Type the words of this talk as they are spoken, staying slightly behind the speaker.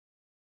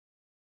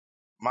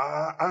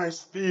My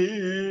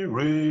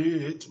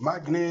spirit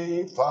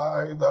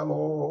magnify the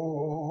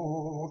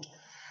Lord.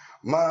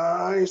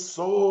 My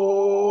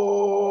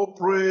soul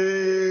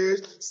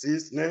praise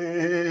his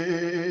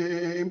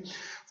name.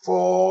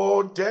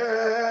 For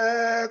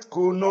death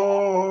could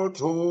not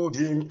hold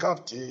him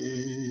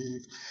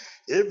captive.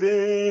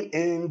 Even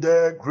in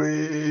the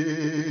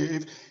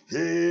grave,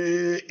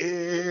 he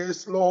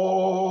is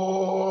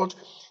Lord.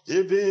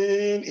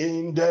 Even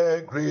in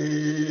the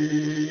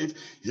grave,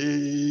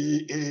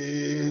 he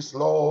is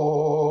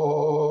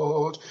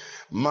Lord.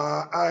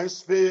 My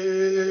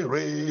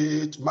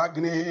spirit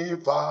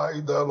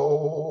magnify the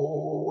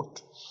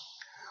Lord.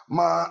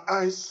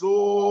 My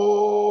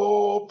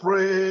soul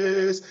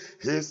praise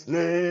his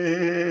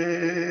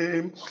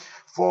name.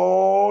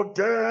 For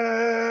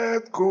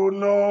death could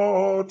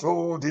not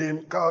hold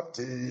him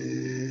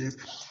captive.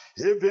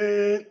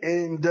 Even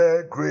in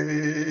the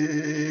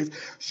grave,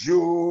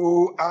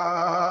 you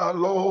are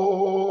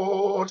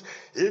Lord.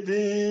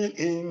 Even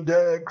in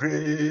the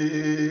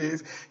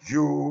grave,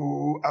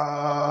 you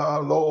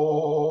are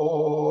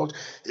Lord.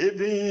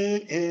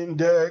 Even in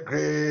the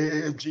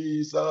grave,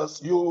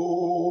 Jesus,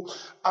 you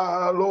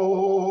are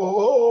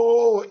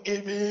Lord.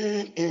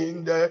 Even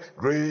in the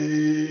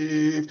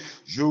grave,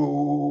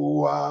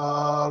 you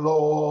are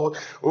Lord.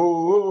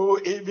 Oh,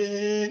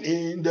 even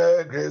in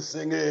the grave,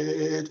 sing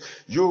it.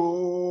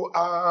 You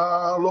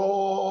are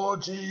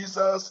Lord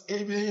Jesus,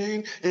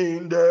 even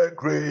in the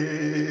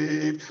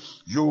grave.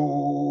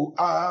 You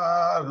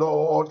are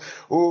Lord.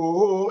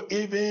 Oh,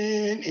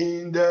 even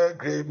in the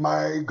grave,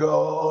 my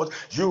God,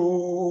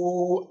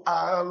 you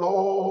are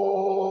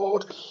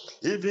Lord.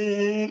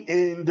 Even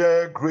in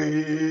the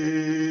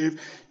grave,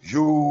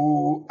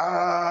 you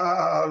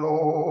are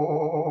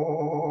Lord.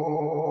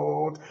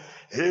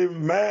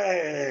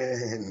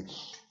 Amen.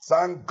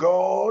 Thank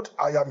God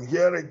I am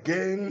here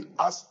again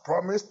as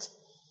promised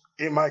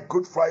in my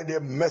Good Friday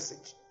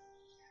message.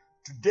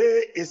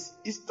 Today is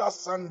Easter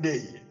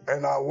Sunday,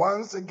 and I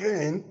once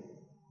again,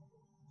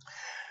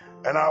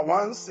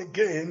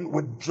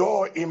 with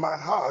joy in my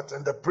heart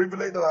and the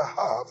privilege that I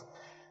have,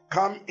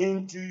 come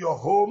into your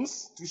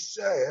homes to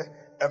share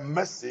a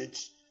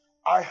message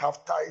I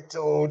have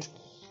titled,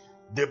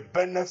 The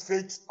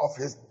Benefit of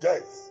His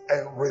Death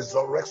and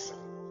Resurrection.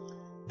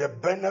 The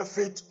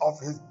benefit of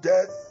His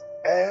death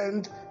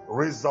and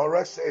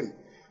resurrection.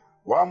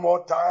 One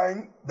more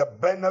time, the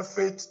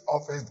benefit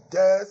of His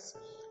death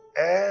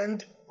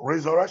and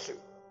resurrection.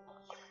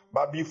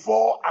 But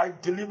before I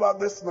deliver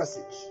this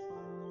message,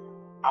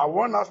 I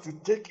want us to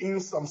take in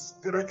some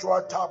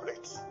spiritual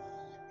tablets.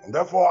 And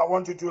therefore, I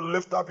want you to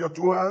lift up your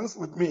two hands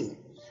with me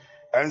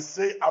and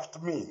say after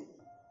me,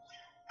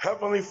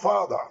 Heavenly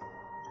Father,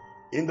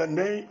 in the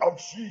name of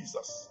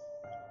Jesus,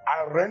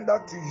 I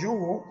render to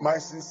you my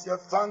sincere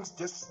thanks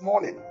this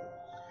morning.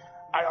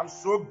 I am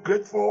so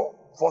grateful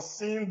for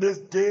seeing this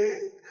day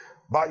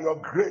by your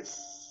grace.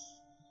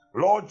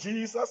 Lord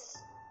Jesus,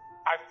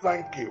 I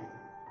thank you.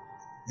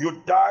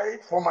 You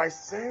died for my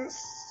sins.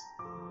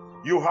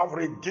 You have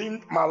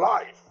redeemed my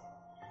life.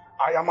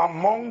 I am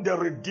among the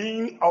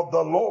redeemed of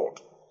the Lord.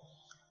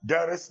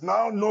 There is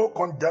now no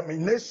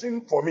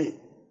condemnation for me.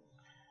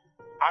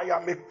 I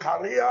am a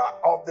carrier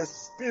of the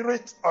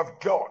Spirit of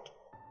God.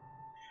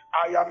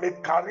 I am a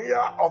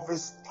carrier of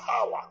His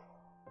power.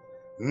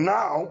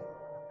 Now,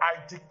 I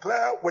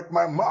declare with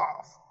my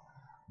mouth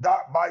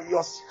that by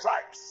your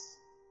stripes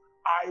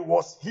I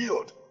was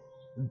healed.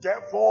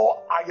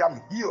 Therefore, I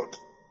am healed.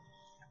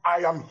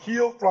 I am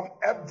healed from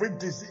every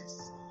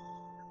disease.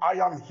 I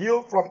am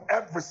healed from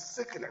every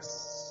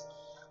sickness.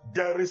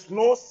 There is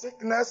no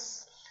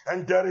sickness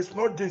and there is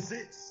no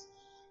disease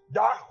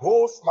that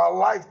holds my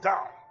life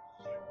down,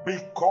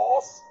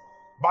 because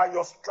by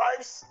your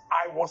stripes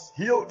I was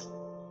healed.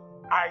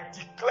 I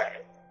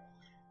declare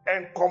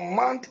and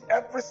command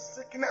every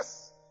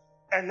sickness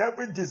and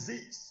every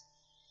disease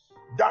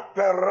that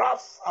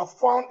perhaps have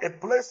found a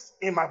place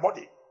in my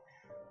body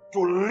to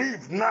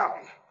live now.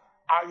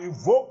 I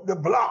invoke the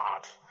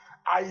blood.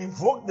 I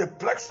invoke the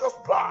precious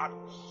blood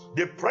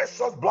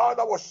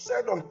that was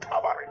shed on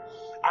Calvary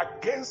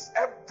against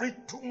every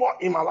tumor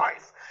in my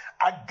life,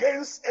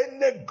 against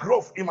any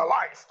growth in my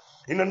life.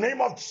 In the name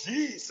of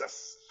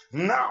Jesus,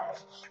 now,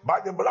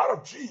 by the blood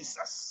of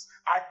Jesus,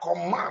 I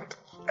command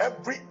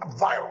every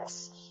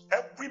virus,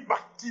 every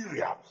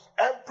bacteria,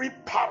 every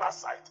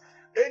parasite,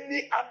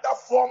 any other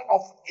form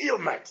of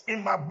ailment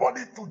in my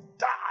body to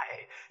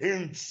die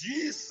in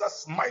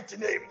Jesus' mighty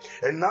name.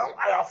 And now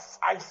I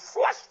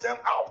flush them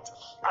out.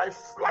 I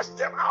flush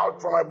them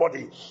out from my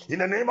body. In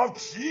the name of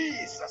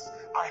Jesus,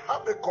 I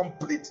have a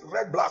complete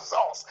red blood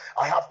cells.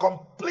 I have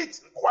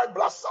complete white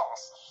blood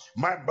cells.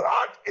 My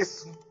blood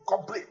is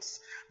complete.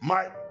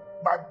 My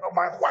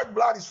white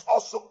blood is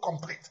also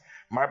complete.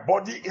 My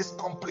body is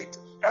complete.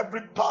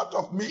 Every part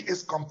of me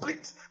is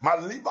complete. My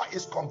liver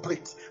is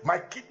complete. My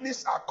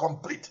kidneys are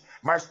complete.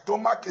 My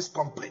stomach is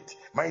complete.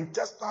 My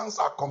intestines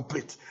are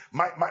complete.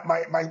 My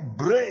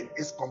brain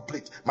is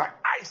complete. My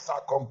eyes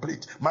are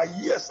complete. My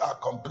ears are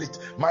complete.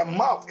 My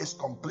mouth is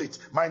complete.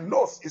 My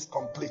nose is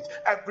complete.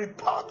 Every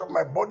part of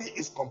my body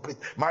is complete.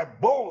 My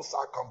bones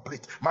are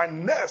complete. My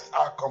nerves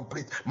are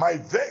complete. My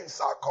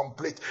veins are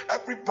complete.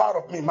 Every part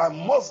of me, my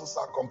muscles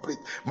are complete.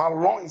 My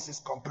loins is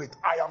complete.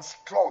 I am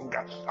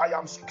stronger. I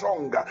am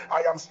stronger.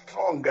 I am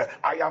stronger.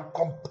 I am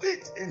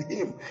complete in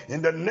Him.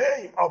 In the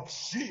name of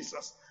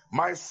Jesus.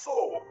 My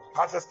soul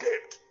has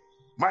escaped.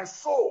 My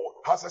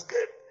soul has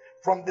escaped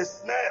from the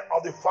snare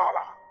of the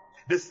fowler.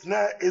 The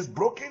snare is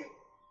broken.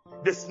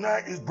 The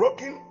snare is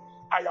broken.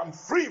 I am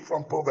free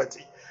from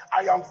poverty.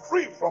 I am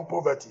free from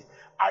poverty.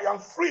 I am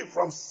free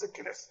from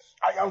sickness.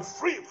 I am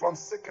free from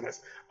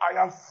sickness. I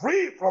am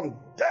free from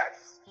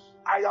death.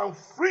 I am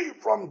free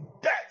from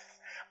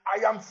death.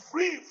 I am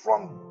free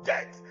from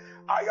death.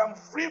 I am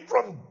free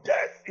from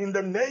death in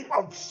the name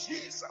of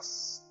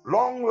Jesus.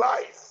 Long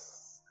life.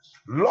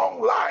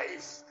 Long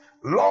life,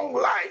 long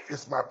life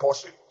is my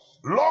portion.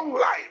 Long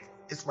life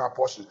is my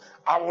portion.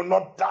 I will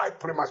not die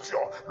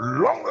premature.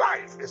 Long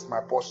life is my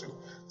portion.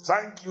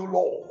 Thank you,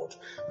 Lord,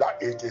 that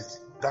it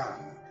is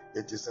done.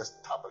 It is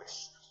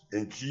established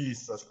in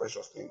Jesus'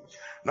 precious name.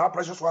 Now,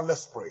 precious one,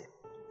 let's pray.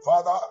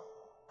 Father,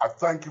 I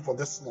thank you for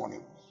this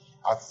morning.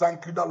 I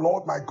thank you that,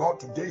 Lord, my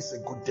God, today is a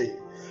good day.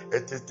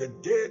 It is the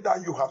day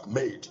that you have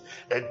made.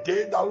 A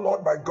day that,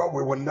 Lord, my God,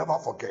 we will never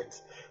forget.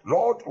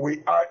 Lord,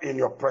 we are in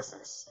your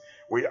presence.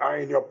 We are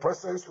in your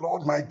presence,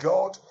 Lord, my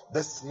God,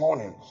 this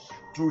morning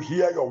to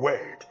hear your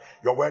word.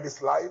 Your word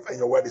is life and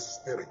your word is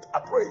spirit. I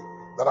pray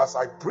that as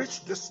I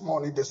preach this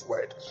morning this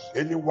word,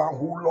 anyone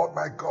who, Lord,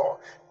 my God,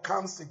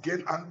 comes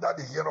again under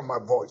the hearing of my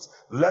voice,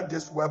 let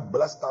this word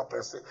bless that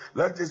person.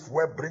 Let this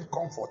word bring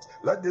comfort.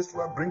 Let this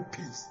word bring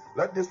peace.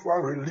 Let this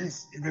word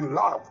release even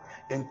love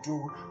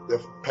into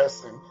the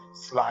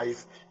person's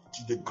life,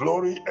 to the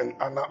glory and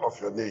honor of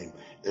your name.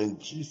 In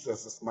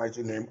Jesus'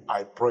 mighty name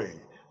I pray.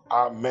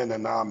 Amen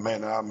and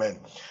amen, amen.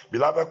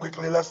 Beloved,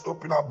 quickly let's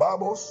open our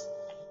Bibles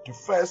to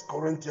 1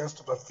 Corinthians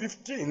chapter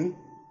 15.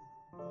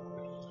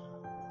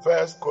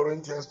 1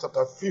 Corinthians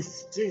chapter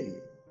 15.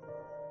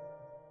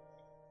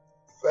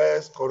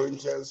 1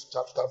 Corinthians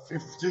chapter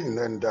 15.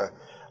 And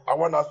I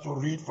want us to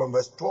read from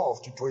verse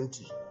 12 to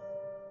 20.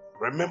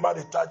 Remember,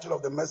 the title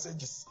of the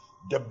message is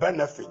The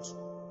Benefits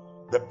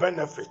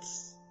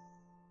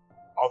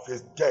of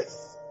His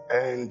Death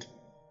and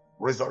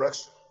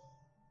Resurrection.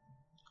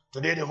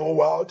 Today the whole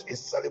world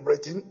is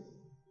celebrating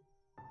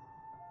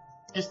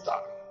Easter,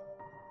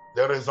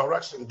 the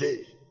resurrection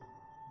day.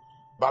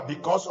 But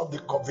because of the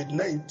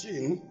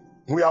COVID-19,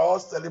 we are all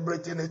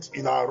celebrating it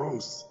in our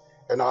rooms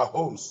and our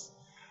homes.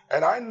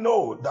 And I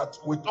know that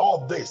with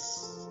all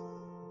this,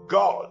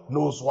 God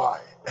knows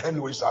why,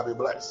 and we shall be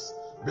blessed.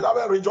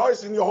 Beloved,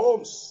 rejoice in your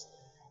homes.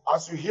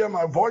 As you hear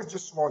my voice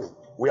this morning,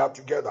 we are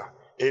together.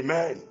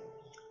 Amen.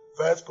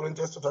 1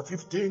 Corinthians chapter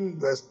 15,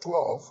 verse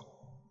 12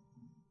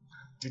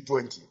 to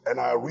 20. And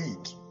I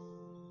read.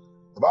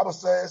 The Bible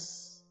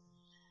says,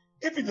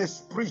 if it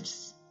is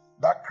preached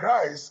that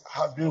Christ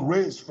has been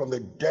raised from the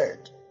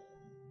dead,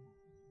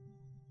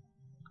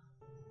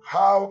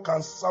 how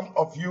can some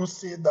of you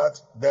say that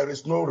there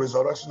is no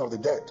resurrection of the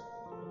dead?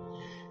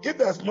 If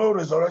there's no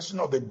resurrection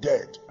of the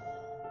dead,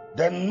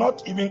 then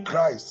not even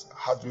Christ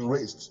has been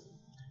raised.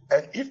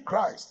 And if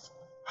Christ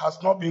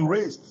has not been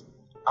raised,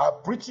 our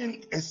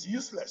preaching is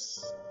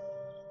useless,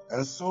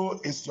 and so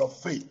is your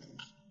faith.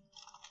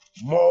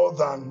 More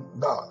than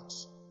that,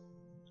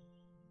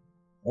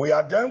 we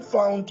are then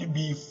found to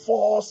be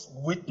false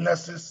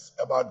witnesses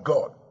about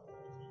God.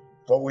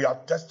 For we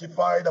have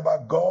testified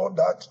about God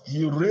that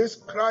He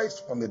raised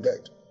Christ from the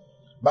dead.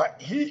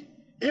 But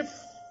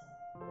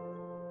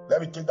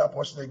let me take that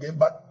portion again.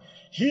 But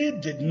He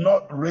did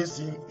not raise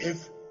Him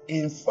if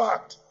in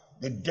fact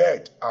the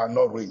dead are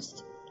not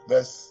raised.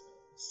 Verse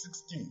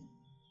 16.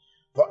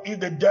 For if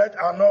the dead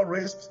are not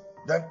raised,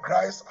 then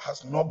Christ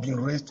has not been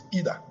raised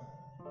either.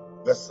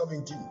 Verse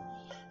 17.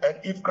 And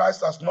if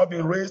Christ has not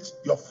been raised,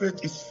 your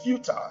faith is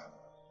futile.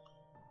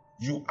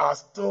 You are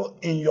still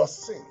in your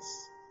sins.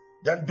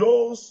 Then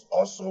those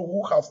also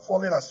who have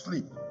fallen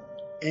asleep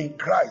in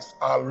Christ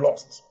are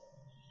lost.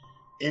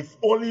 If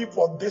only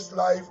for this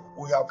life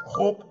we have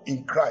hope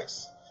in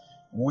Christ,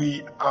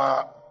 we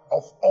are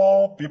of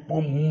all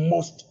people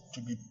most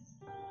to be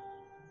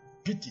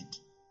pitied.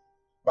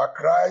 But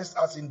Christ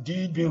has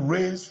indeed been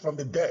raised from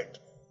the dead.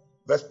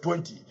 Verse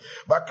 20.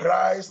 But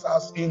Christ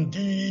has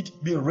indeed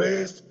been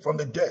raised from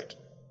the dead.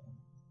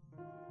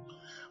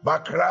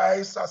 But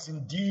Christ has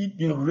indeed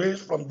been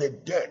raised from the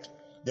dead,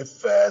 the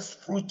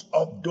first fruit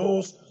of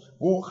those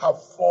who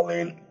have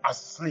fallen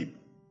asleep.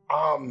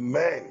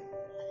 Amen.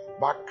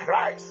 But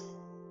Christ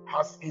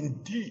has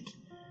indeed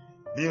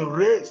been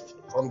raised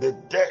from the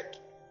dead.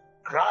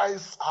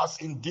 Christ has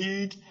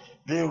indeed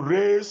been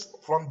raised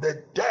from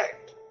the dead.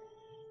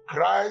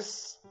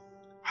 Christ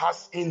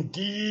has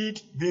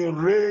indeed been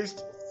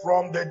raised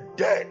from the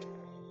dead,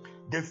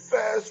 the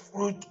first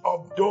fruit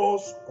of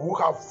those who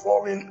have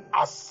fallen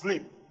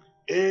asleep.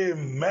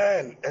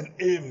 Amen and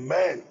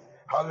amen.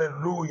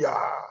 Hallelujah.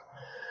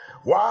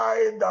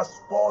 Why does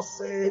Paul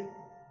say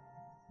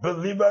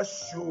believers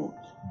should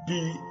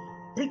be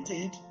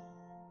pitied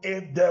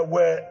if there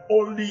were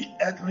only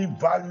earthly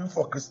value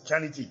for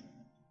Christianity?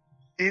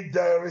 If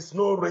there is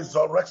no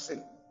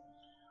resurrection?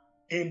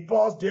 In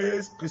Paul's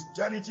days,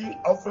 Christianity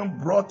often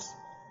brought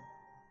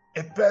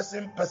a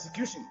person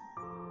persecution.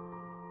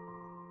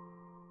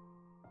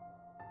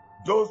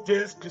 Those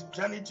days,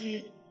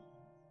 Christianity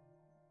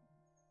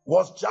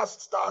was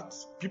just that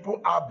people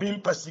are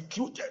being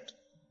persecuted.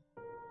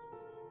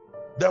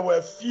 There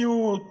were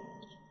few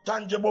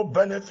tangible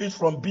benefits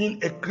from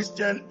being a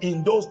Christian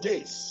in those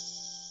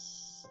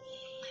days.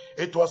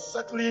 It was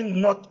certainly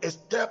not a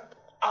step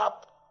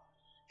up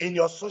in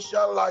your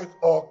social life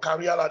or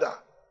career ladder.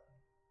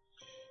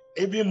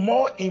 Even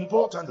more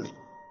importantly,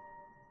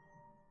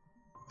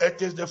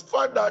 it is the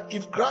fact that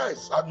if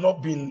Christ had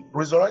not been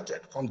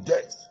resurrected from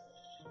death,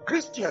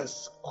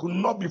 Christians could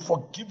not be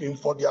forgiven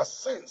for their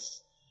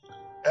sins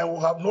and will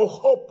have no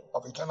hope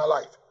of eternal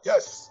life.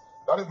 Yes,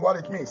 that is what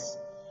it means.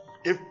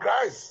 If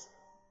Christ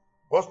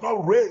was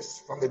not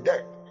raised from the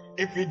dead,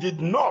 if he did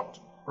not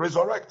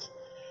resurrect,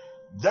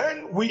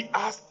 then we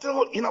are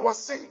still in our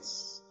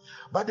sins.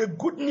 But the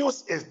good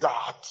news is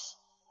that,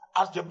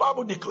 as the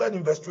Bible declared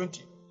in verse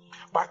 20,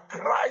 but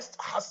Christ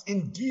has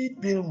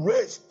indeed been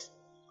raised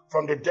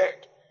from the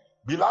dead.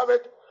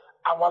 Beloved,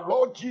 our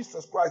Lord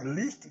Jesus Christ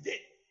lives today.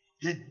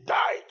 He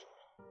died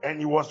and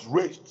he was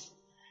raised.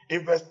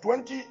 In verse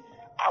 20,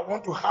 I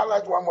want to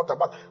highlight one more time.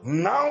 But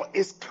now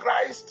is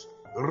Christ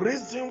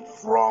risen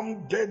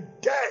from the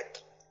dead.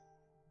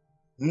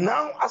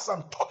 Now, as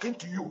I'm talking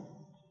to you,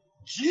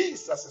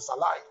 Jesus is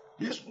alive.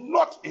 He's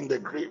not in the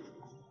grave.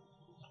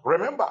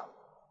 Remember,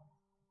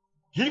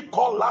 he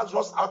called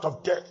Lazarus out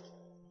of death.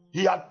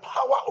 He had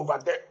power over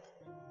death.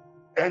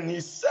 And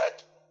he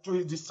said to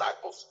his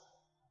disciples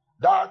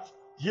that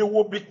he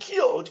will be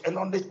killed and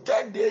on the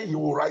third day he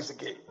will rise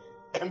again.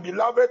 And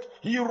beloved,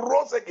 he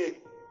rose again.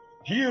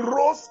 He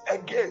rose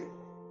again.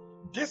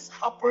 This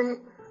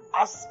happened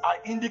as I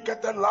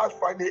indicated last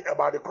Friday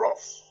about the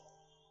cross.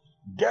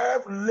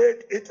 Death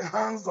laid its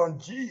hands on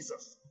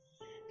Jesus.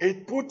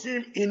 It put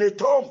him in a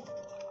tomb.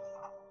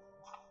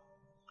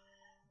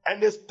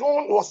 And the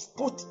stone was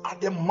put at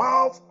the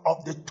mouth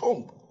of the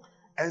tomb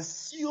and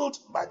sealed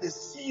by the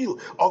seal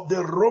of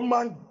the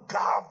Roman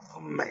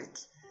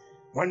government.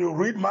 When you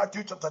read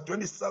Matthew chapter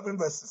 27,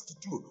 verse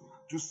 62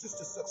 to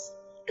 66,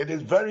 it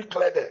is very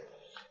clear there.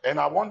 And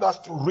I want us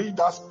to read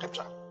that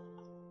scripture.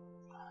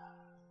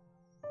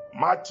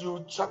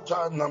 Matthew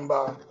chapter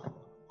number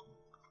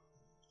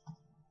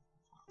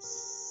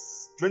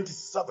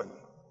 27.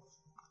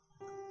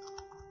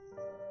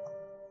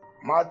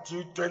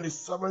 Matthew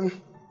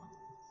 27.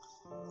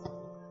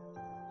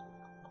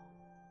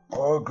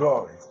 Oh,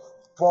 glory.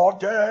 For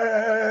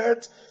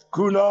death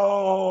could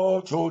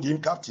not hold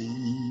him captive,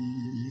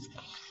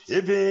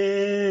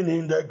 even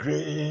in the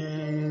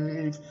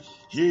grave.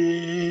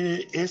 He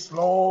is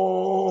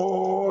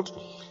Lord,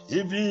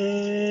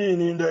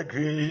 even in the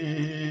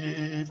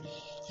grave.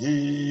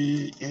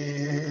 He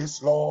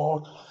is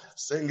Lord.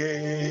 Sing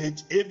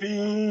it,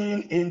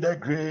 even in the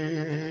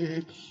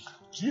grave.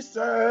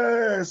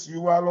 Jesus,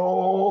 you are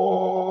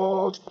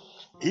Lord,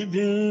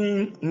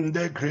 even in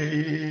the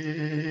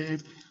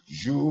grave.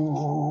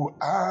 You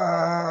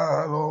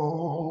are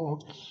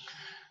Lord.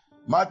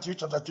 Matthew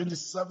chapter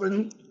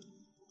 27,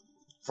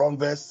 from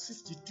verse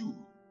 62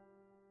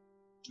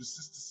 to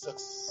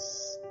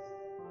 66.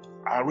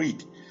 I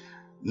read.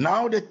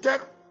 Now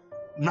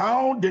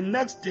the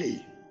next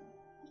day,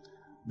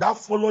 that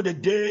followed the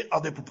day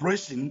of the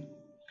preparation,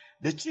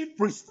 the chief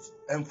priests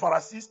and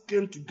Pharisees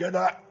came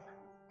together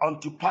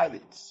unto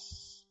Pilate,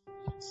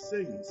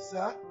 saying,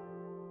 Sir,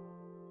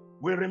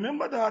 we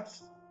remember that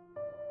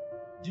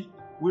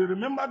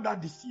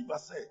deceiver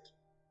said,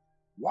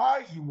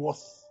 while he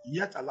was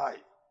yet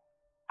alive,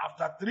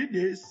 after 3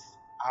 days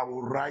I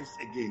will rise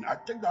again. I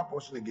take that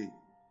portion again.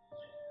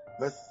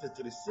 Verse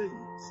 33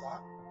 saying, Sir,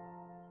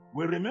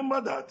 we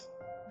remember that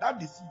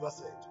deceiver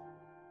said,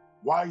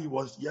 while he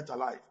was yet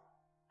alive,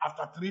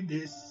 after 3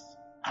 days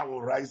I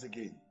will rise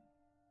again.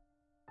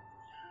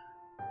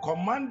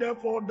 Command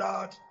therefore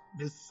that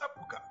the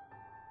sepulchre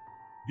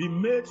be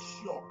made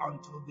sure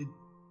until the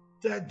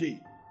third day.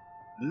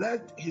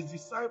 Let his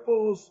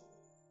disciples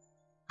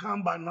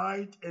come by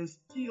night and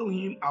steal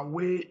him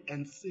away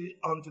and say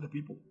unto the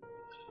people,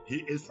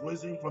 he is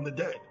risen from the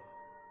dead.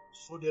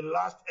 So the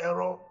last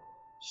error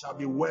shall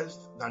be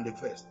worse than the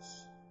first.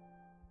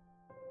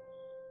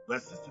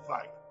 Verse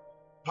 65.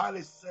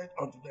 Pilate said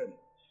unto them,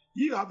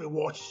 ye have a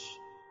watch,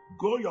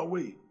 go your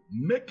way,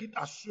 make it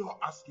as sure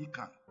as ye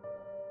can.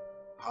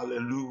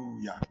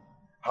 Hallelujah.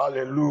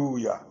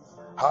 Hallelujah.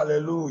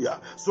 Hallelujah.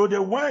 So they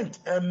went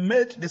and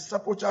made the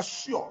sepulchre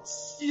sure,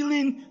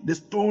 sealing the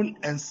stone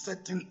and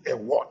setting a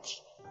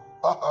watch.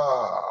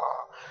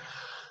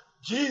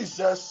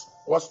 Jesus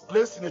was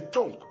placed in a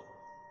tomb,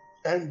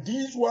 and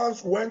these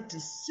ones went to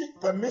seek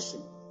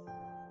permission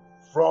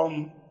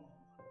from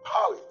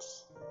Pilate,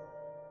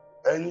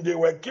 and they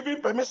were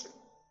given permission.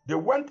 They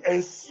went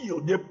and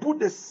sealed. They put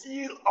the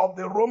seal of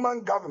the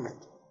Roman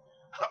government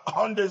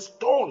on the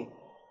stone,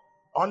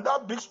 on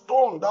that big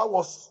stone that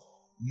was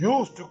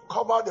used to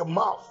cover the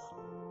mouth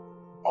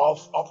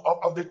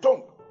of the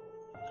tomb.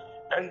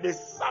 And they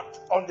sat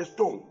on the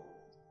stone.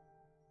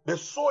 The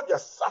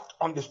soldiers sat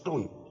on the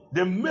stone.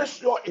 They made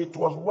sure it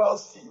was well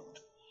sealed,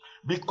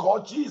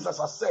 because Jesus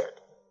has said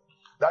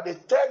that the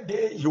third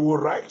day he will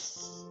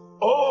rise.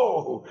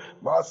 Oh,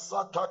 but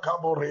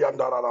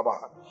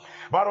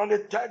on the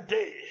third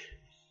day,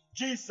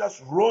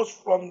 Jesus rose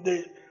from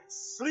the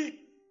sleep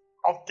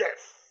of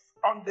death.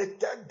 On the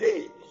third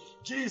day,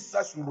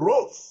 Jesus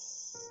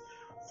rose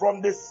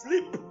from the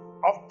sleep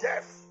of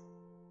death.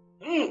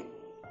 The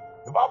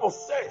Bible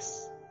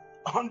says,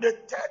 on the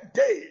third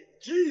day,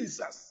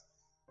 Jesus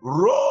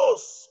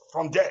rose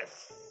from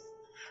death.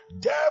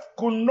 Death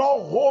could not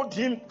hold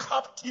him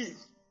captive.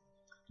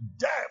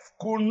 Death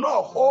could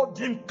not hold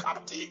him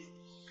captive.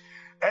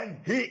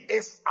 And he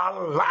is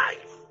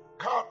alive.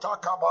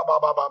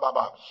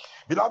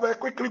 Beloved,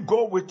 quickly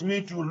go with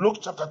me to Luke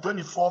chapter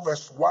 24,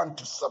 verse 1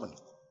 to 7.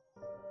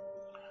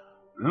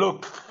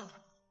 Luke,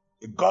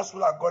 the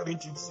Gospel according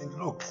to St.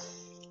 Luke,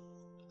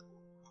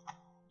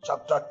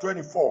 chapter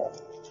 24.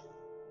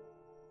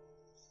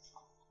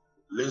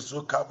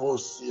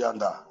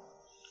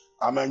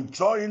 I'm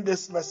enjoying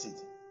this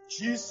message.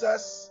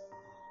 Jesus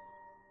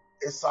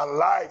is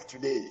alive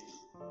today.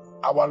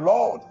 Our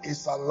Lord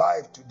is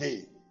alive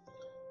today.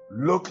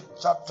 Luke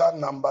chapter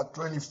number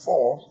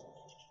 24.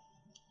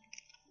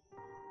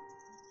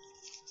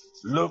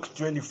 Luke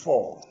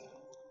 24.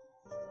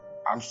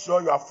 I'm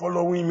sure you are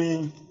following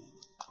me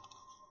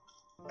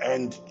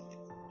and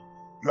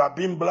you are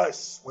being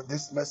blessed with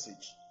this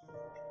message.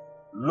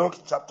 Luke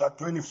chapter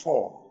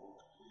 24.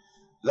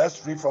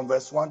 Let's read from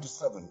verse 1 to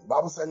 7. The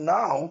Bible said,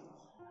 now,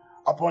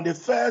 upon the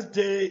first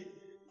day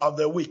of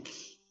the week,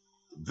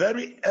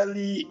 very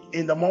early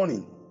in the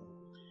morning,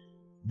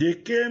 they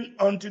came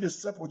unto the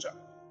sepulchre,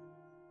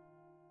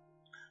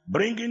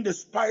 bringing the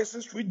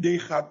spices which they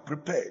had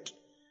prepared,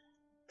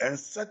 and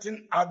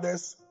certain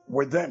others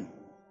with them.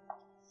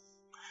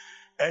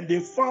 And they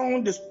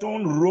found the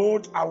stone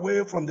rolled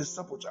away from the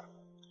sepulchre.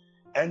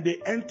 And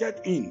they entered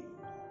in,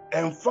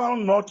 and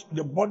found not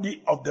the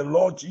body of the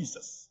Lord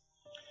Jesus.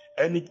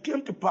 And it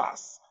came to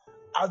pass,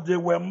 as they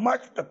were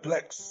much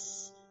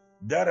perplexed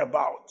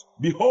thereabout,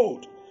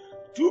 behold,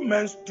 two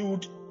men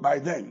stood by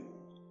them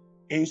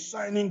in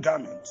shining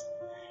garments.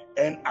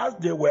 And as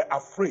they were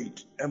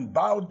afraid and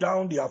bowed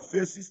down their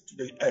faces to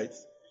the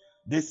earth,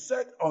 they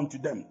said unto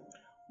them,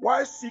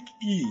 why seek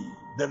ye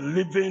the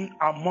living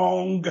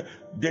among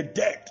the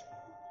dead?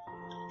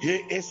 He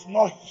is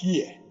not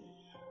here,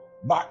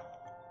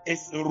 but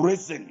is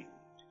risen.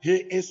 He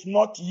is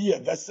not here.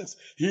 Verse 6.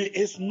 He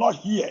is not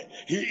here.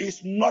 He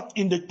is not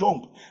in the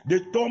tomb. The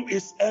tomb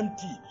is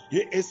empty.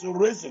 He is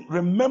risen.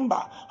 Remember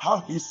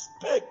how he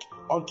spake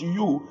unto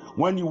you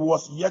when he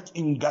was yet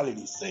in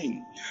Galilee,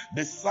 saying,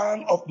 the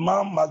Son of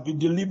Man must be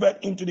delivered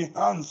into the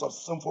hands of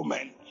sinful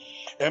men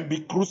and be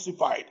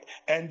crucified,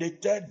 and the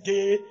third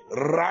day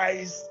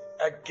rise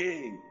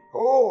again.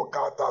 Oh,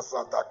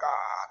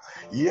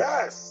 Katasataka.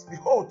 Yes,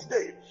 behold,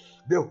 today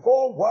the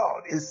whole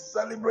world is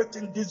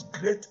celebrating this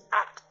great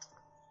act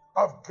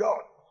of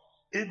God,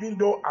 even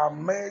though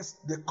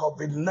amidst the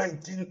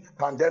COVID-19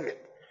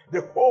 pandemic,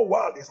 the whole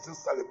world is still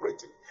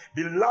celebrating.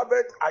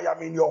 Beloved, I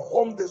am in your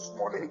home this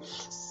morning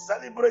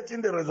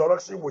celebrating the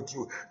resurrection with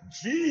you.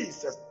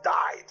 Jesus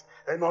died,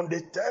 and on the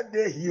third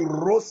day he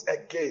rose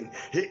again.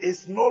 He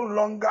is no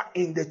longer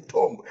in the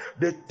tomb.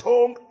 The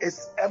tomb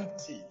is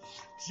empty.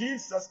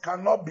 Jesus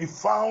cannot be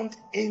found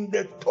in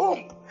the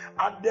tomb.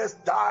 Others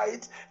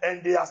died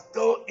and they are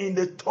still in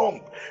the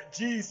tomb.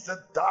 Jesus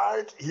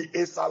died. He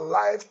is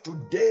alive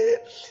today.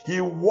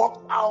 He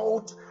walked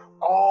out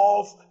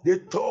of the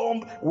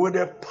tomb with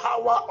the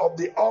power of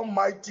the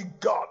Almighty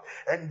God.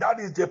 And that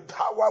is the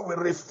power we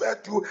refer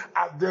to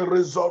as the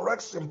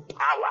resurrection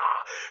power.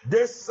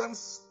 This same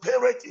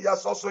spirit he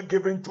has also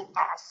given to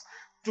us.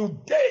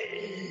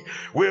 Today,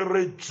 we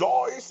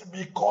rejoice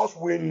because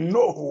we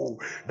know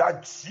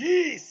that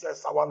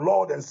Jesus, our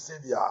Lord and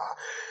Savior,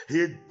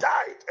 he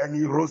died and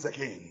he rose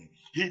again.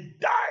 He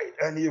died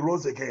and he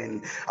rose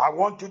again. I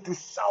want you to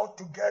shout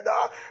together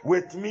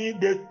with me,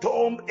 the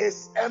tomb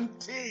is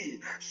empty.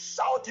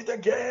 Shout it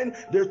again,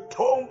 the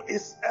tomb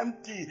is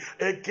empty.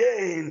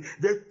 Again,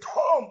 the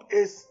tomb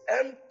is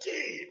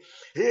empty.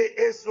 He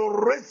is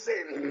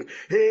risen.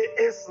 He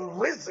is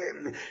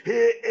risen. He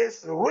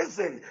is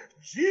risen.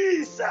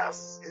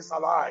 Jesus is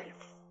alive.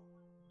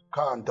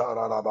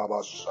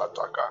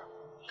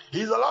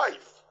 He's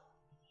alive.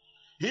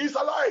 He's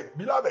alive,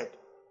 beloved.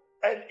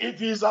 And if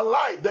he is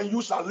alive, then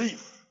you shall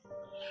live.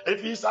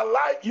 If he is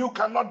alive, you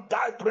cannot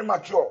die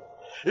premature.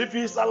 If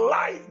he is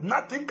alive,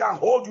 nothing can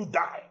hold you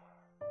down.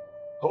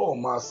 Oh,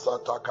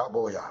 Masata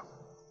Kaboya.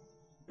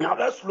 Now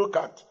let's look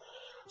at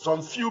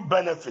some few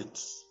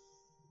benefits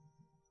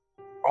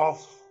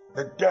of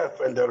the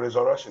death and the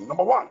resurrection.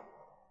 Number one,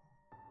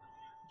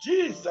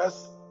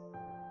 Jesus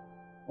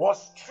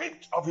was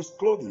stripped of his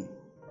clothing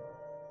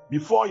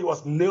before he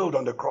was nailed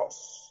on the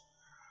cross.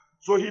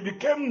 So he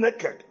became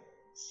naked,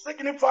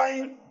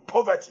 signifying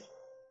poverty.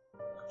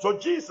 So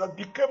Jesus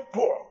became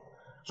poor.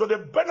 So the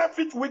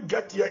benefit we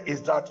get here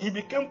is that he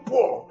became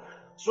poor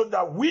so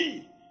that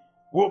we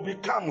will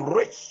become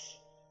rich.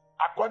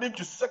 According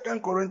to 2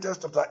 Corinthians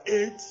chapter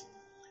 8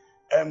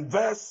 and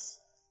verse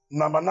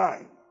number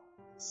 9.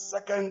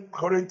 2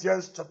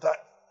 Corinthians chapter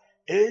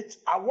 8.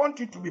 I want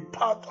you to be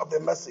part of the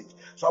message.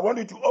 So I want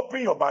you to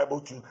open your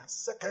Bible to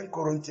 2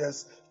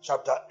 Corinthians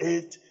chapter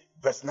 8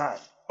 verse 9.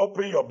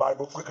 Open your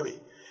Bible quickly.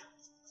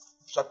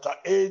 Chapter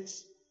 8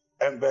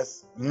 and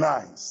verse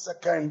 9.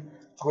 2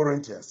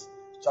 Corinthians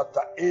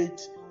chapter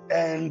 8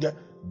 and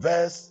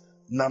verse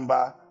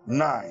number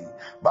 9.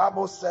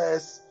 Bible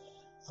says,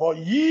 "For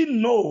ye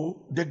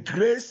know the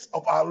grace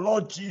of our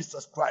Lord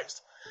Jesus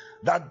Christ,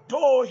 that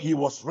though he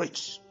was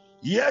rich,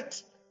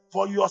 yet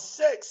for your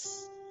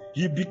sakes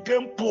he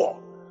became poor,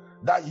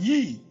 that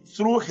ye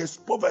through his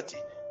poverty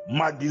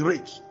might be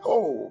rich."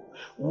 Oh,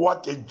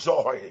 what a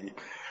joy.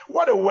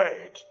 What a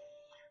word.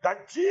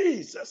 That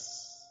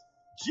Jesus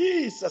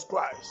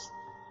Christ,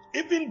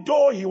 even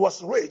though he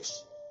was rich,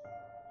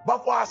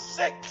 but for our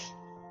sake,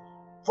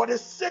 for the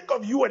sake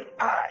of you and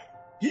I,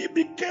 he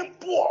became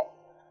poor,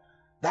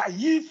 that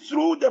ye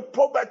through the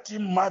poverty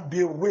might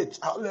be rich.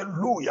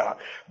 Hallelujah.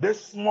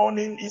 This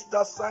morning,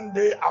 Easter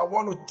Sunday, I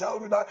want to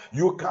tell you that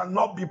you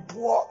cannot be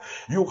poor.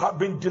 You have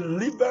been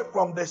delivered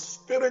from the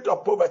spirit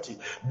of poverty.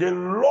 The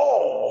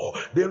law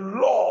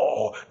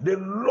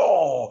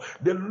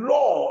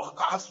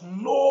has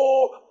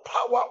no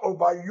power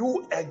over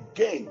you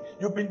again.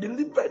 You've been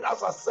delivered,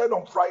 as I said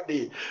on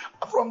Friday,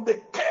 from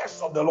the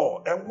curse of the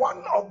law. And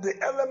one of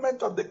the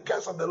elements of the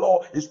curse of the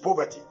law is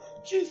poverty.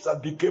 Jesus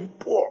became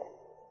poor,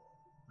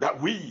 that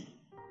we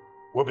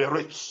will be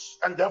rich.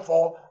 And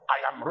therefore,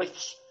 I am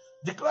rich.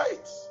 Declare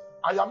it.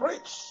 I am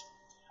rich.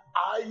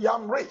 I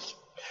am rich.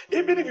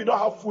 Even if you don't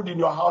have food in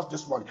your house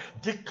this morning,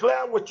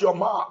 declare with your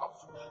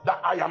mouth that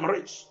I am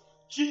rich.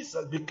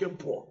 Jesus became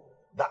poor,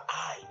 that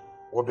I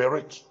will be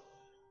rich.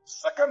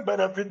 Second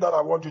benefit that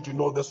I want you to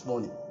know this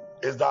morning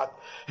is that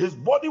his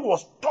body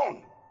was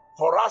torn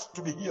for us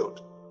to be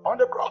healed on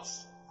the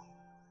cross.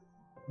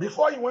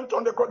 Before he went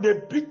on the cross, they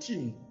beat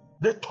him,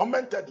 they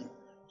tormented him.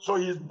 So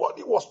his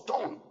body was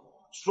torn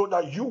so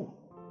that you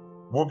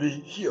will be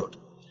healed.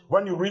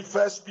 When you read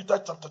 1 Peter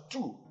chapter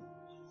 2,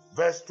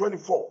 verse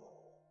 24,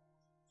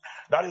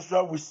 that is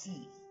where we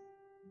see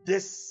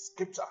this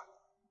scripture.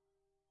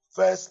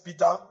 1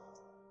 Peter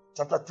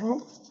chapter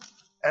 2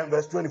 and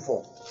verse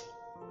 24.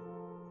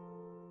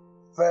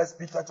 1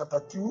 Peter chapter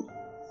 2,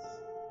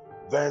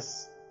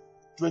 verse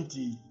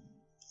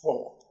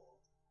 24.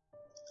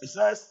 It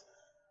says,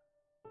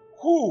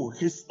 "Who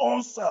his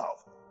own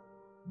self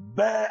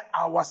bear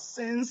our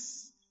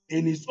sins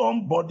in his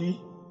own body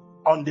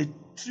on the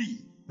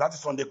tree," that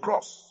is on the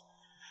cross,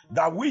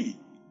 "that we,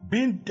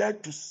 being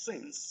dead to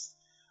sins,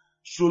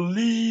 should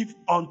live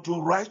unto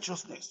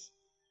righteousness,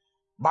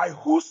 by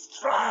whose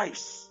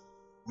stripes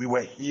we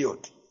were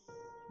healed."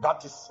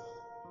 That is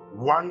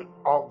one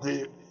of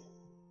the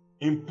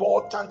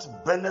important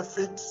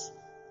benefits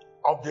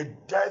of the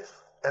death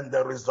and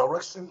the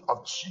resurrection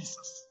of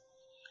Jesus,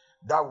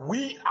 that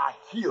we are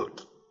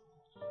healed.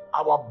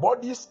 Our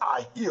bodies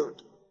are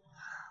healed.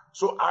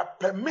 So I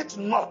permit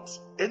not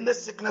any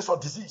sickness or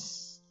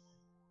disease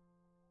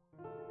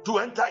to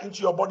enter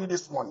into your body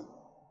this morning.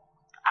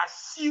 I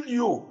seal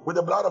you with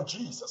the blood of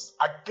Jesus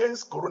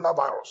against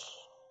coronavirus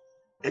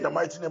in the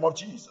mighty name of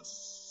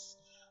Jesus.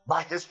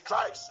 By his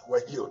stripes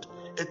we're healed.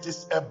 It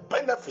is a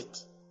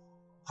benefit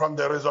from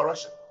the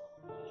resurrection.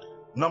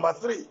 Number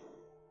 3,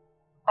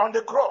 on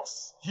the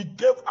cross, he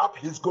gave up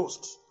his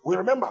ghost. We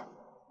remember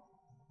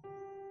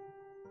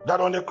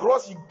that on the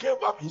cross he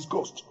gave up his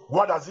ghost.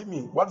 What does it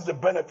mean? What is the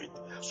benefit?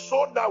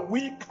 So that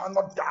we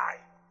cannot die.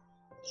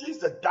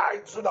 Jesus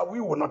died so that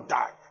we will not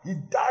die. He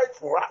died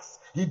for us.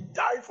 He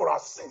died for our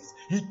sins.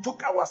 He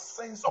took our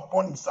sins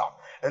upon himself.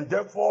 And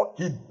therefore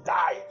he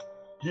died.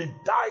 He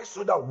died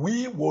so that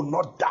we will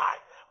not die.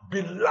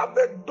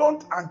 Beloved,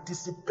 don't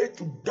anticipate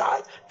to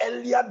die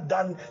earlier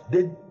than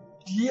the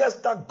years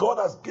that God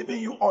has given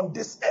you on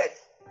this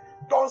earth.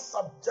 Don't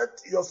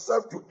subject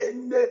yourself to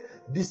any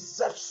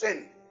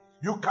deception.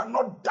 You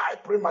cannot die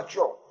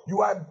premature.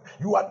 You are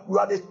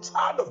the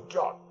child of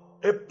God,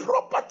 a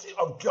property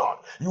of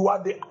God. You are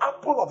the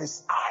apple of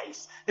his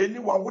eyes.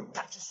 Anyone who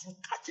touches you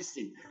touches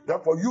him.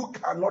 Therefore, you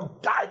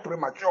cannot die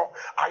premature.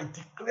 I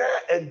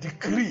declare and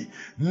decree,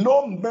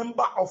 no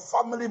member of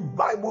Family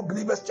Bible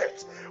Believers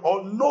Church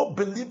or no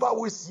believer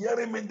who is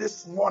hearing me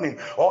this morning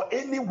or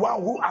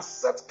anyone who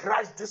accepts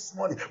Christ this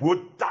morning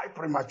will die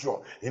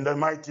premature in the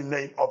mighty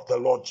name of the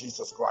Lord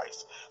Jesus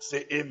Christ.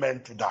 Say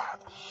amen to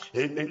that.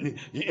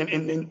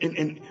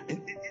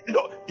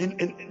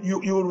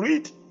 You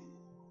read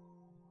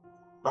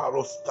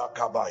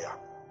Barostakabaya.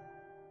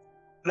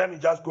 Let me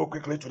just go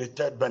quickly to the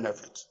third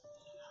benefit.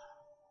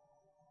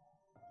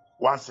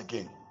 Once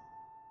again,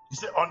 he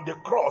said on the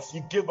cross he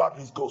gave up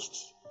his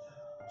ghost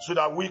so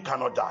that we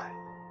cannot die.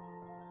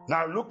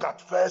 Now look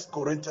at 1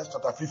 Corinthians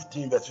chapter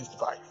 15 verse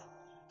 55.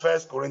 1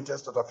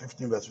 Corinthians chapter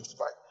 15 verse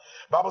 55.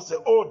 Bible says,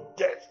 "Oh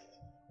death,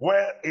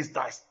 where is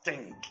thy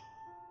sting?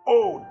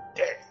 Oh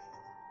death,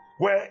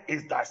 where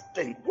is thy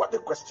sting?" What a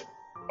question.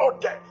 Oh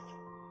death.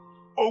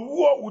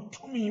 Owuo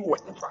utumi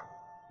wefa.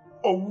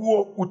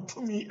 Owuo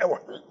utumi ewa.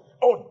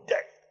 Oh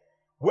death,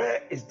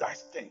 where is thy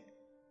sting?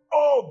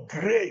 Oh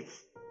grave,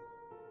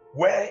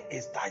 where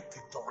is thy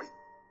victory?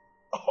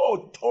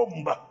 Oh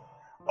tomb,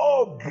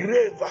 oh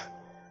grave,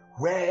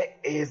 where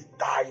is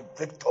thy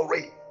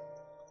victory?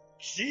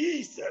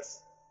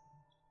 Jesus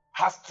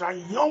has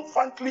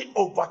triumphantly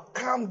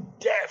overcome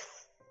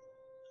death.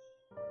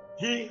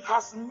 He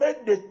has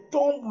made the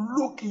tomb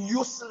look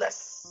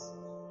useless.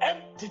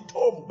 Empty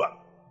tomb.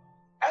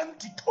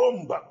 Empty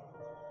tomb.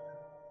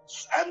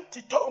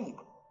 Empty tomb.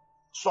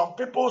 Some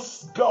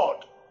people's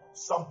God,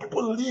 some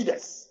people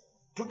leaders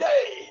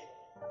today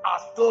are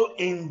still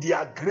in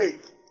their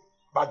grave.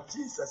 But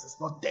Jesus is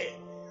not there.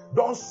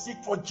 Don't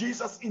seek for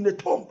Jesus in the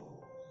tomb.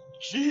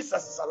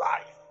 Jesus is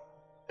alive.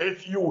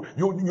 If you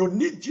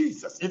need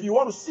Jesus, if you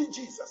want to see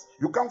Jesus,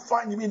 you can't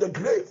find him in the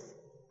grave.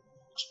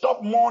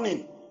 Stop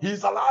mourning. He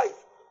is alive.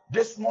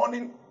 This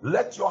morning,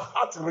 let your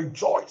heart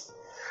rejoice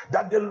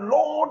that the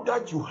Lord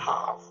that you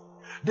have,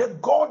 the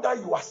God that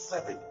you are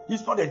serving,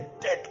 he's not a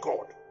dead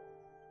God.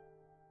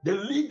 The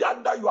leader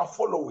that you are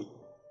following,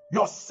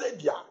 your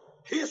Savior,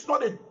 he is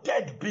not a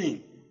dead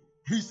being.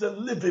 He's a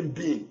living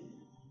being.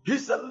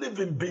 He's a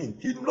living being.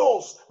 He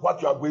knows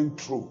what you are going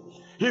through.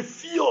 He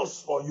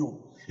feels for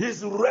you.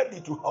 He's ready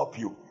to help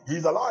you.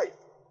 He's alive.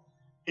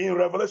 In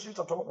Revelation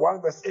chapter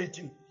 1 verse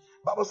 18,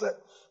 Bible said,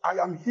 "I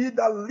am he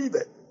that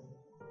liveth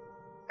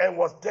and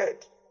was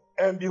dead,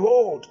 and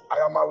behold, I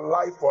am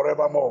alive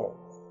forevermore."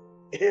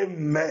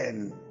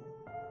 Amen.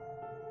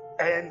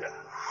 And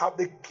have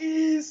the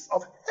keys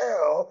of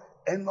hell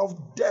and of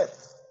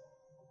death.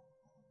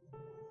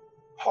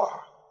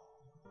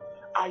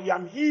 I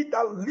am he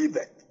that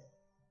liveth,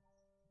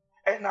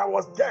 and I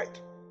was dead.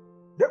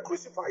 They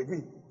crucified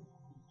me.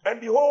 And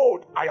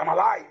behold, I am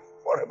alive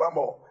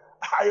forevermore.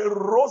 I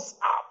rose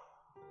up.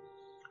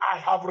 I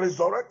have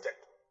resurrected.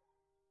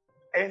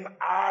 And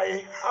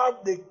I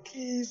have the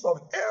keys of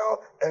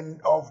hell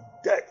and of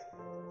death.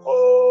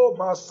 Oh,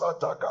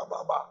 Masataka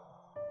Baba.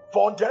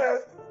 For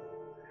death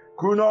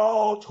could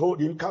not hold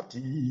him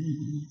captive.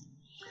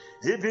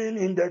 Even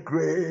in the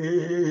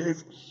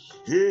grave,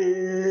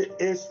 he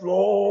is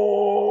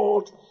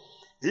Lord.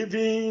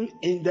 Even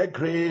in the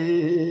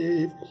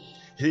grave,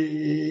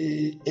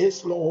 he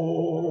is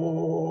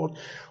Lord.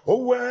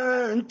 Oh,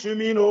 when to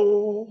me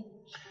know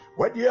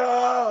what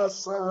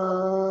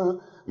yasa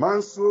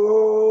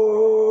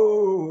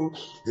manso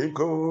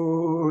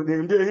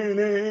including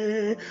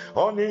the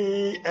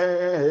oni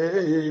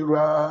eradi.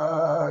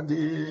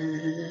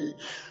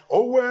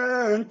 Oh,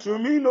 when to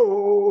me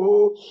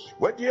know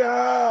what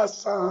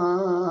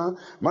yasa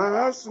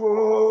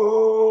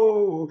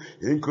manso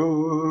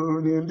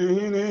including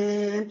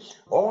the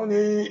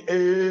oni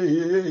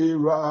eradi.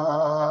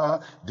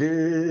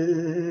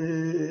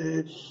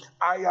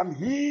 I am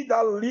he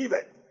that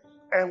liveth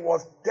and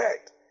was dead,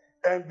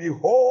 and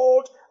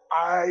behold,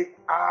 I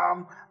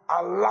am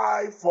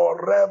alive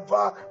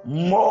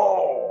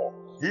forevermore.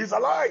 He is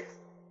alive.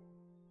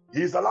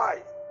 He is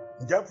alive.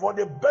 Therefore,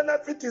 the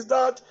benefit is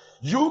that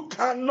you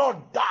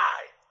cannot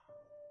die.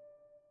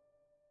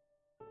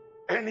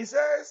 And he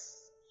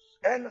says,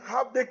 and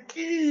have the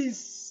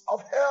keys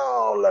of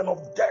hell and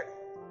of death.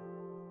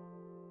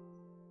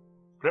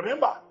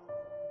 Remember,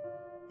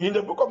 in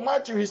the book of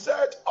Matthew, he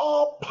said,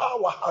 all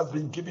power has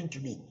been given to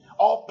me.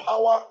 All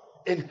power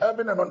in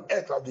heaven and on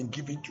earth has been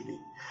given to me.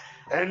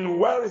 And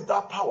where is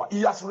that power?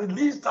 He has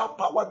released that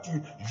power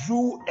to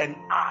you and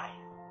I.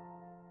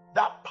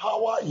 That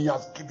power he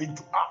has given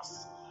to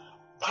us.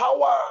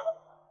 Power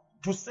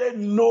to say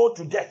no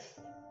to death.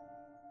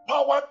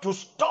 Power to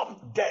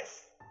stop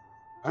death.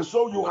 And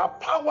so you have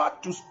power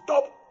to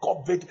stop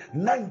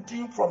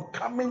COVID-19 from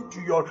coming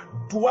to your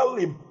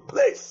dwelling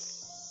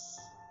place.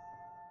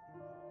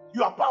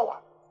 You have power.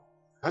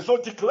 And so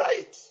declare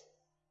it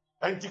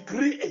and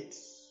decree it.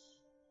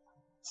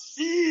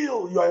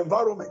 Seal your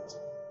environment.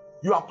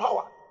 You have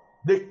power.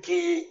 The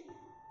key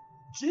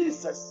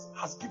Jesus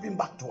has given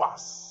back to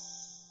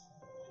us.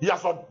 He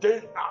has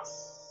ordained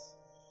us.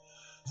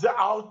 Say,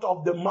 out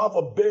of the mouth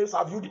of babes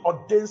have you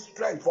ordained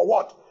strength. For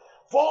what?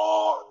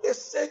 For the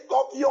sake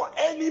of your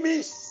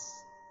enemies.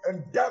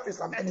 And death is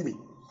an enemy.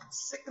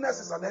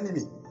 Sickness is an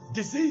enemy.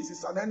 Disease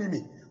is an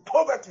enemy.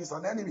 Poverty is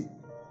an enemy.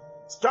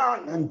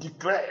 Stand and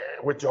declare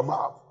with your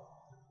mouth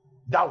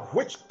that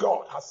which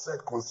God has said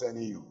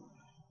concerning you.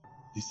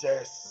 He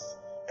says,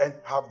 and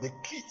have the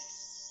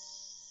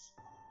keys.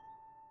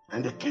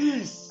 And the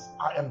keys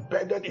are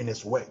embedded in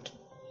his word.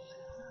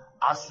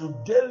 As you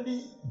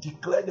daily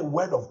declare the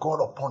word of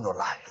God upon your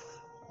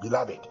life,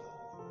 beloved,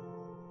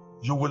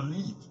 you will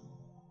live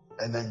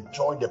and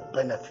enjoy the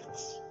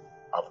benefits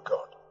of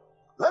God.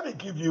 Let me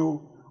give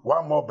you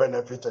one more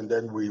benefit and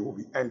then we will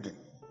be ending.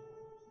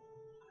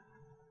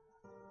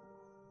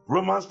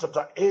 Romans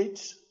chapter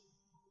 8,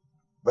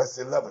 verse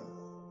 11.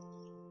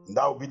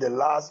 That will be the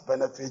last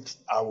benefit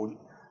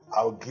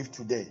I'll give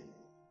today.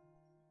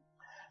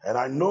 And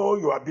I know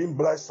you are being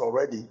blessed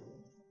already.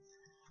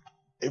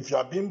 If you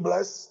are being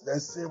blessed, then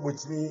say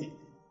with me,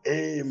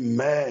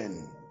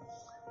 Amen.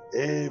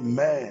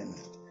 Amen.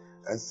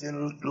 And say,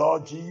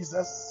 Lord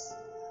Jesus,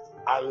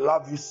 I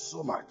love you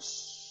so much.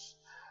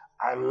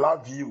 I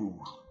love you.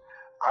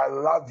 I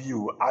love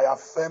you. I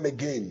affirm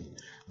again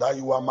that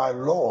you are my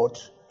Lord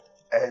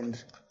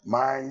and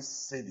my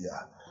Savior.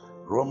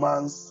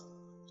 Romans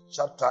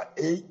chapter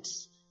 8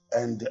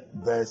 and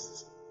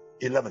verse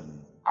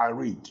 11. I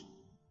read.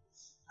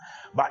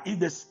 But if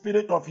the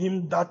spirit of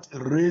him that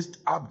raised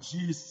up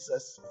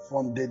Jesus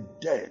from the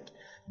dead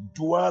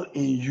dwell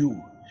in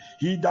you,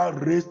 he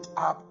that raised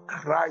up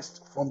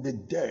Christ from the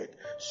dead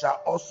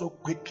shall also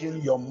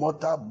quicken your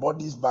mortal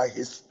bodies by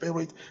his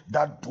spirit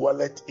that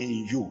dwelleth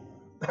in you.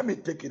 Let me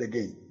take it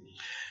again.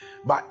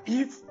 But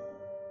if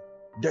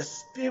the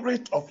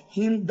spirit of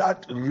him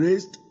that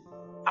raised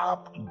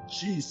up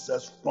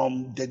Jesus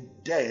from the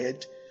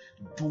dead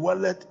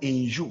dwelleth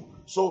in you.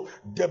 So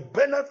the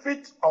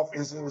benefit of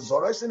his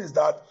resurrection is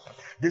that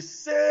the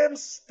same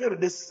spirit,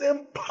 the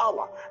same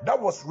power that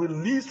was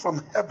released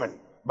from heaven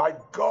by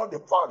God the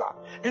Father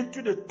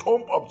into the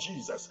tomb of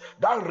Jesus,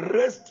 that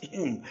raised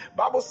him.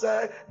 Bible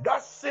says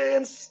that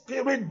same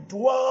spirit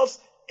dwells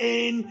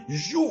in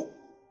you.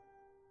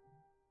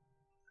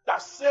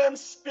 That same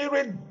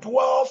spirit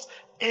dwells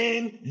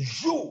in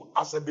you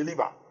as a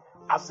believer,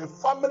 as a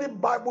family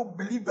Bible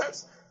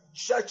believers,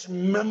 church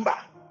member.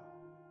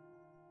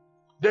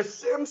 The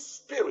same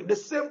spirit, the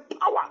same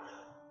power,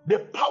 the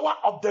power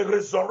of the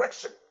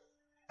resurrection.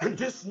 And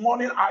this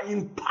morning I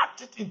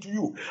impart it into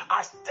you.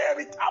 I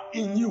stir it up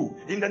in you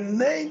in the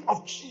name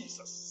of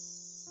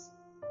Jesus.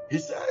 He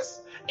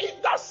says,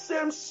 if that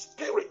same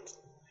spirit,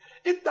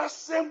 if that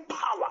same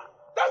power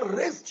that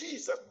raised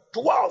Jesus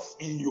dwells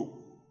in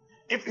you,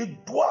 if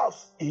it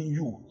dwells in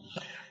you,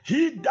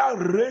 he that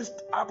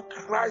raised up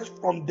Christ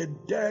from the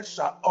dead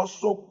shall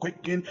also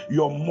quicken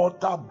your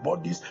mortal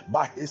bodies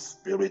by his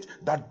spirit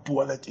that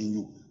dwelleth in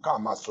you.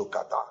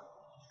 Kamasokata.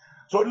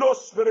 So no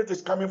spirit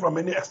is coming from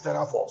any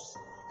external force.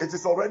 It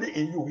is already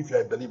in you if you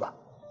are a believer.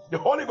 The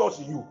Holy Ghost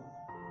in you.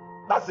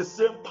 That's the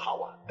same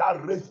power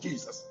that raised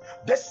Jesus.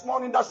 This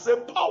morning, that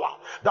same power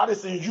that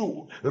is in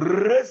you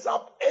raise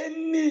up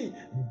any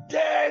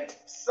dead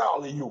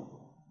cell in you.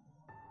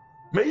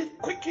 May it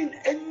quicken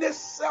any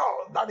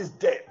cell that is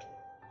dead.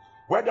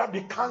 Whether it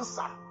be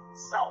cancer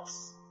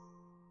cells,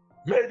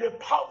 may the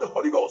power of the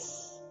Holy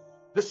Ghost,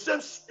 the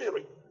same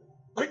spirit,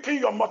 quicken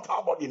your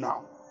mortal body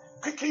now.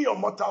 Quicken your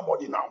mortal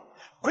body now.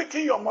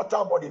 Quicken your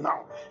mortal body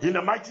now. In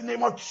the mighty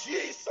name of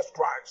Jesus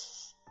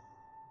Christ.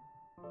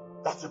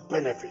 That's a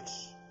benefit.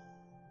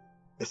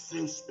 The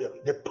same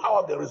spirit, the power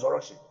of the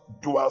resurrection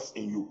dwells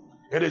in you.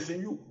 It is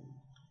in you.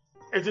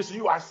 It is in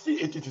you. I see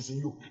it. It is in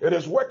you. It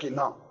is working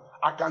now.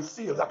 I can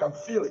see it. I can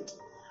feel it.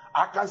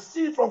 I can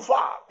see it from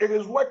far. It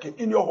is working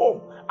in your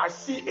home. I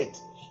see it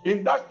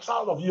in that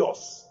child of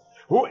yours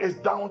who is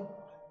down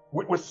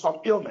with some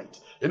ailment.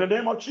 In the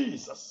name of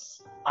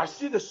Jesus, I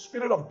see the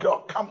Spirit of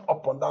God come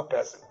upon that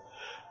person.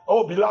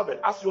 Oh, beloved,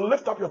 as you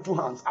lift up your two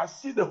hands, I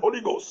see the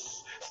Holy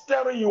Ghost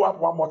stirring you up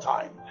one more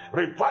time,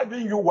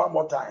 reviving you one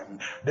more time.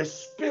 The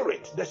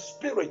spirit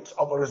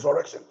of the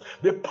resurrection,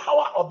 the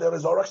power of the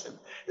resurrection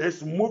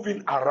is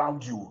moving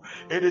around you.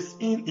 It is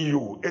in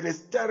you. It is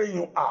stirring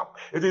you up.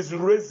 It is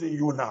raising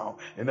you now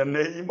in the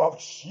name of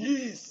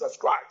Jesus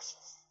Christ.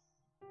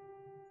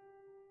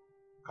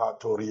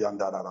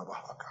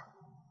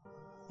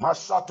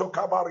 Masato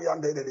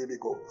kabariande de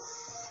bigo.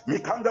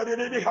 Mikanda de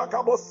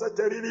bihaka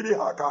bossete de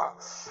bihaka.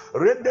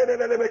 Rende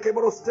de beke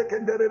broste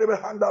kende de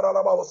behandara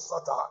la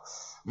bosata.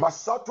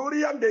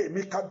 Masaturiande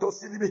mikanto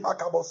silibi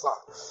hakabosa.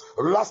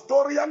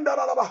 Lastorianda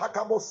la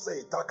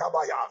bahakabose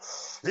takabaya.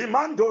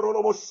 Imandoro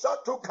lo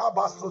bosatu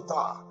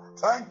kabasuta.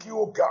 Thank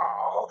you,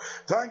 God.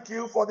 Thank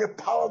you for the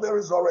power of the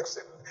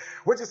resurrection,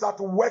 which is at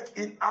work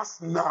in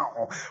us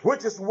now,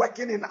 which is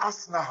working in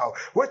us now,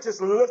 which is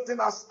lifting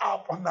us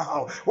up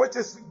now, which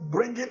is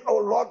bringing, oh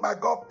Lord, my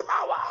God,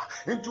 power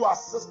into our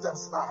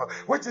systems now,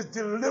 which is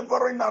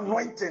delivering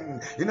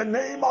anointing in the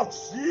name of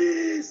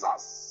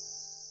Jesus.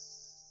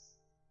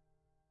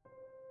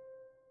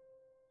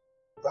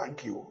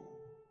 Thank you.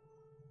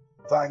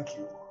 Thank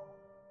you.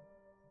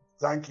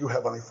 Thank you,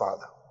 Heavenly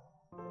Father,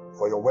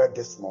 for your word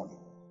this morning.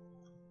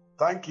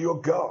 Thank you,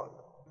 God.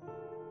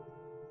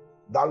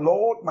 The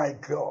Lord, my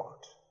God,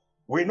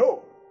 we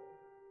know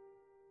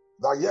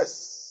that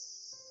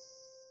yes,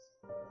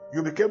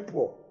 you became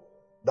poor,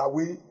 that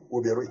we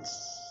will be rich.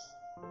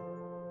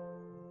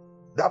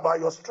 That by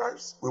your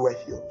stripes we were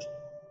healed.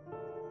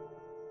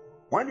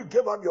 When you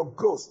gave up your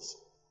ghost,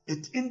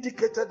 it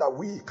indicated that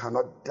we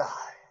cannot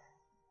die.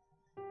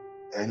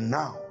 And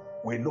now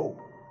we know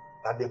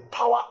that the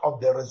power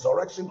of the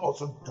resurrection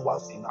also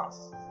dwells in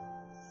us.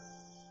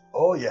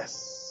 Oh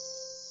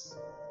yes,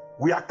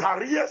 we are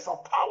carriers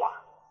of power.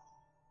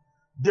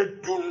 The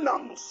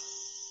dunamis,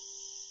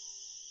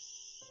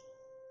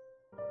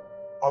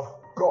 of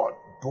God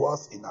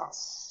dwells in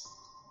us.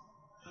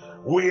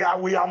 We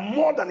are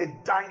more than a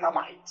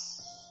dynamite.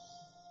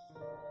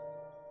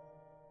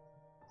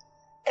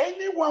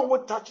 Anyone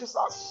who touches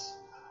us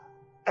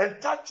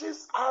and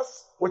touches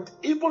us with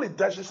evil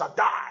intentions shall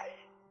die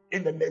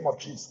in the name of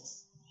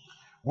Jesus.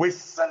 We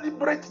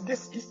celebrate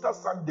this Easter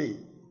Sunday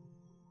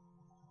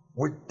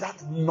with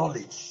that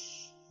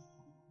knowledge.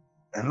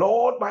 And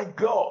Lord, my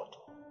God,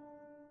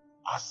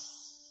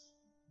 as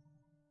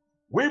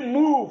we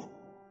move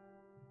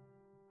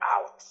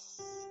out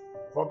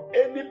from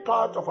any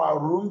part of our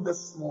room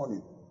this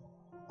morning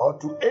or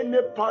to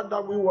any part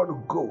that we want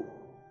to go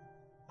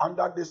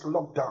under this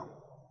lockdown,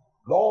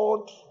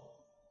 Lord,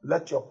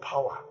 let your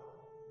power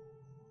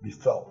be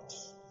felt.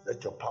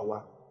 Let your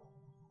power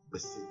be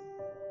seen.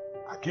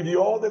 I give you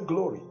all the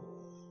glory.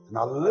 And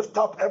I lift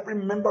up every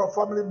member of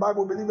Family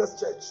Bible Believers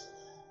Church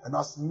and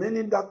as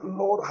many that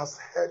Lord has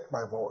heard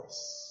my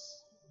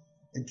voice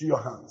into your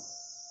hands.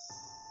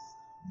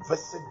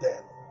 Visit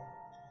them.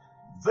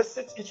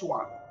 Visit each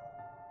one.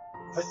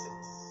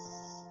 Visit.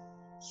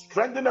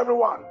 Strengthen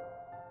everyone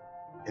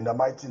in the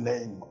mighty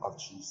name of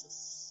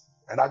Jesus.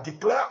 And I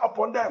declare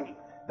upon them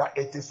that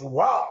it is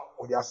well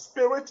with their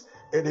spirit,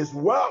 it is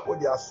well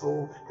with their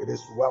soul, it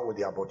is well with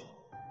their body.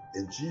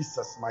 In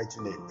Jesus'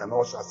 mighty name. And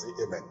all shall say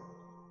amen.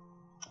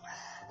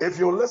 If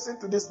you listen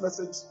to this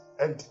message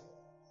and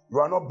you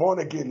are not born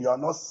again, you are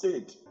not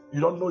saved,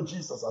 you don't know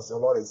Jesus as your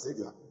Lord and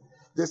Savior,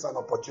 this is an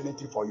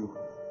opportunity for you.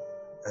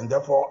 And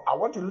therefore, I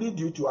want to lead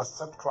you to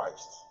accept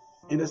Christ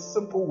in a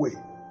simple way.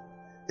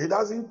 It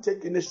doesn't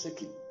take any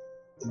shaking.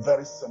 It's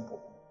very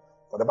simple.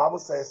 For the Bible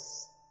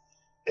says,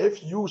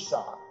 if you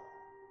shall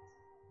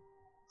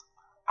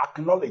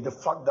acknowledge the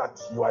fact that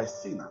you are a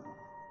sinner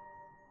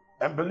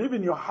and believe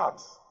in your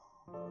heart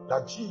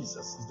that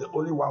Jesus is the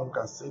only one who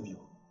can save you,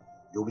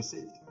 you'll be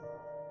saved.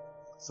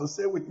 So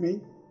say with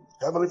me,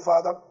 Heavenly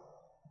Father,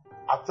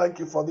 I thank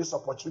you for this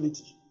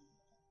opportunity.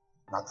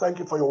 And I thank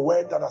you for your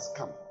word that has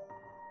come.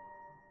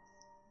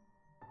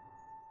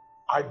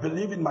 I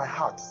believe in my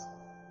heart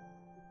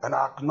and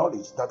I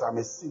acknowledge that I'm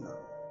a sinner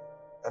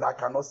and I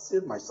cannot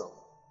save myself.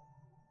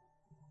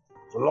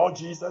 So Lord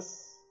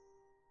Jesus,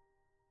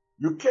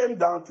 you came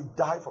down to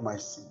die for my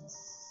sins.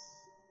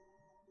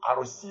 I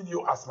receive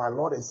you as my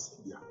Lord and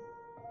Savior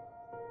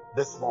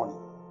this morning.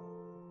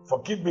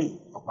 Forgive me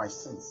of my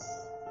sins.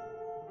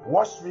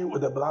 Wash me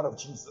with the blood of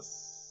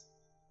Jesus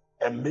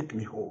and make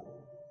me whole.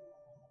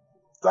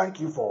 Thank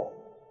you for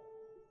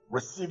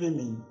receiving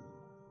me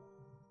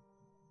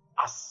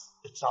as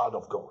a child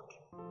of God.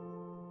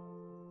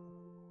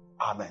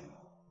 Amen.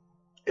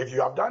 If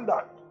you have done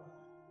that,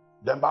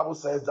 then the Bible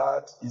says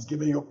that He's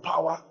giving you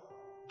power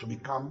to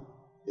become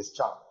His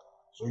child.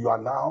 So you are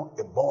now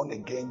a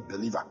born-again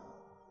believer.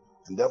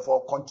 And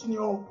therefore,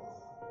 continue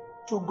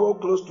to go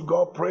close to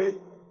God, pray.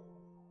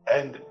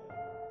 And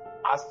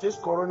as this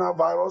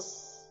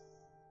coronavirus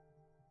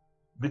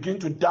begin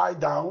to die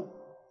down,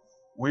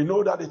 we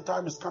know that the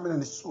time is coming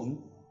and it's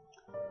soon.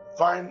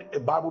 Find a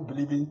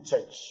Bible-believing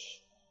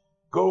church.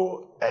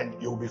 Go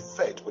and you'll be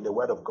fed with the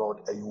word of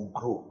God and you will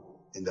grow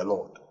in the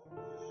Lord.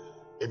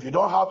 If you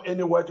don't have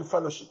anywhere to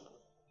fellowship,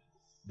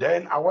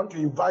 then I want to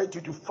invite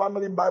you to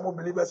Family Bible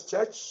Believers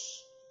Church.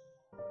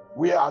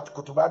 We are at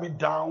Kotobabi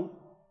Down,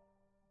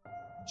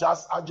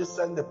 just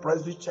adjacent the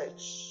Presby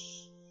Church.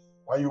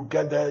 When you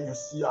get there, you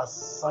see a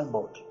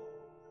signboard.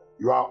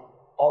 You are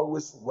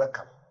always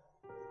welcome.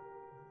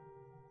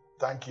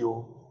 Thank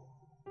you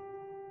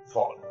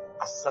for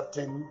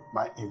accepting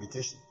my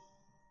invitation.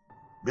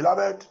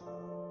 Beloved,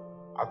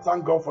 I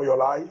thank God for your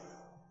life.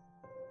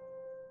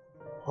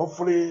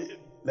 Hopefully,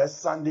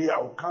 next Sunday I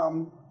will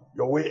come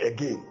your way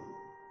again.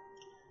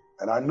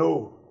 And I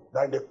know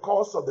that in the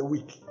course of the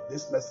week,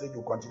 this message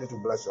will continue to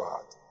bless your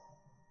heart.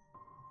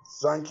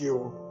 Thank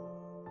you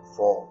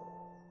for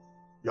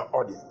your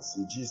audience.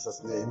 In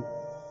Jesus' name,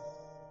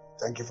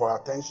 thank you for your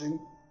attention.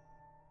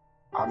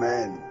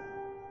 Amen.